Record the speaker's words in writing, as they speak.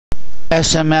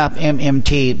SMF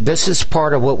MMT, this is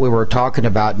part of what we were talking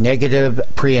about, negative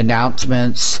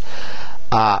pre-announcements,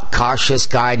 cautious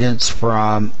guidance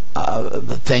from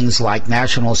things like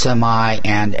National Semi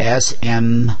and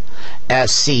SMSC.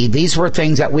 These were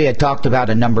things that we had talked about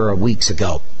a number of weeks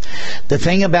ago. The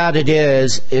thing about it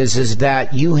is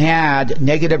that you had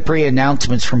negative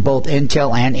pre-announcements from both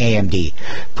Intel and AMD.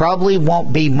 Probably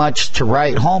won't be much to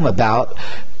write home about.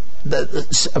 The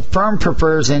firm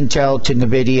prefers Intel to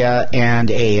NVIDIA and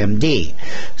AMD.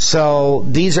 So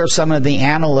these are some of the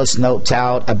analyst notes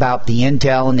out about the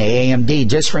Intel and the AMD.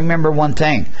 Just remember one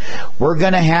thing. We're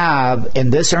going to have, in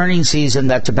this earnings season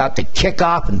that's about to kick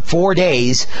off in 4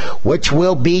 days, which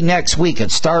will be next week.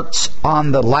 It starts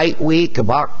on the light week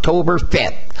of October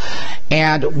 5th.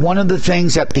 And one of the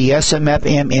things that the SMF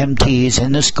MMTs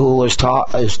in the school is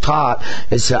taught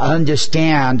is to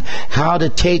understand how to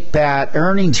take that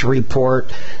earnings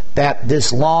report, that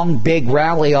this long big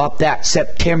rally off that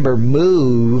September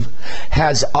move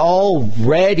has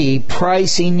already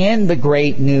pricing in the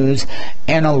great news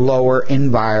and a lower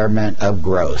environment of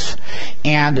growth.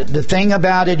 And the thing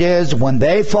about it is, when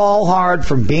they fall hard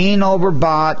from being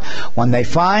overbought, when they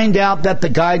find out that the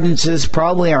guidances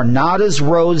probably are not as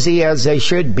rosy as they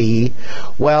should be,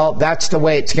 well, that's the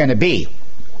way it's going to be.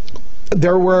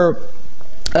 There were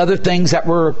other things that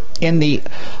were in the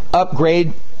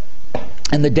upgrade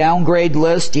and the downgrade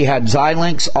list. You had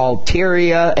Xilinx,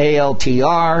 Alteria,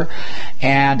 ALTR,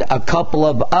 and a couple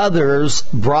of others,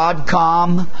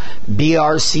 Broadcom,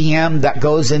 BRCM, that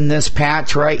goes in this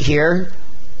patch right here.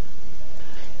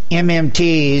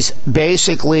 MMTs,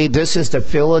 basically, this is the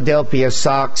Philadelphia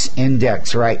SOX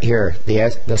index right here,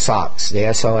 the SOX,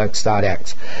 the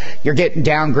SOX.X. You're getting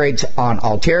downgrades on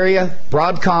Alteria,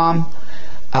 Broadcom,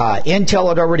 Intel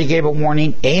had already gave a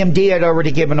warning. AMD had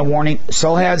already given a warning.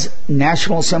 So has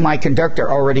National Semiconductor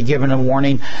already given a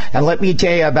warning. And let me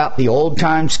tell you about the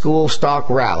old-time school stock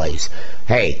rallies.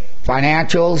 Hey,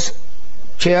 financials,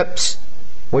 chips,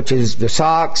 which is the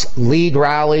SOX, lead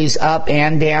rallies up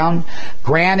and down.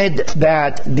 Granted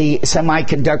that the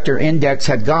semiconductor index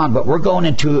had gone, but we're going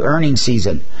into earnings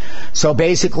season. So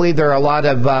basically there are a lot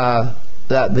of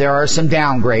there are some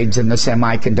downgrades in the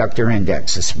semiconductor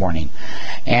index this morning.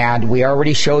 And we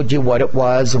already showed you what it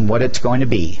was and what it's going to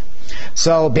be.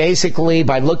 So basically,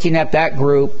 by looking at that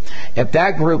group, if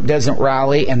that group doesn't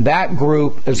rally and that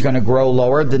group is going to grow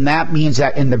lower, then that means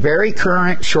that in the very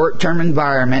current short-term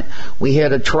environment, we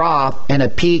hit a trough and a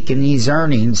peak in these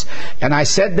earnings. And I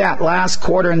said that last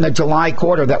quarter, in the July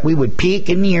quarter, that we would peak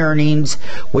in the earnings,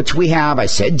 which we have. I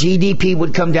said GDP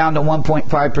would come down to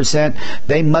 1.5%.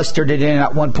 They mustered it in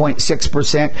at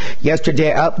 1.6%.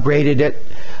 Yesterday, I upgraded it.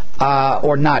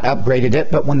 Or not upgraded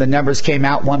it, but when the numbers came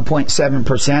out,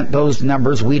 1.7%, those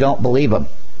numbers, we don't believe them.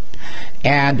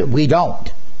 And we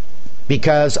don't.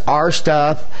 Because our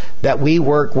stuff that we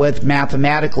work with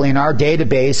mathematically in our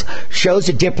database shows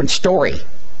a different story.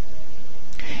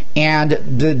 And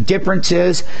the difference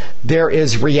is, there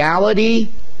is reality,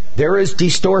 there is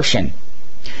distortion.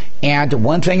 And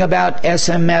one thing about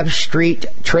SMF Street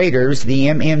traders, the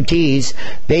MMTs,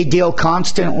 they deal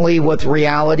constantly with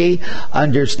reality,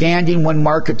 understanding when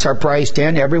markets are priced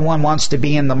in. Everyone wants to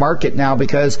be in the market now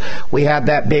because we had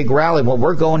that big rally. Well,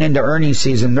 we're going into earnings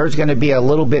season. There's going to be a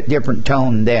little bit different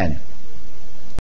tone then.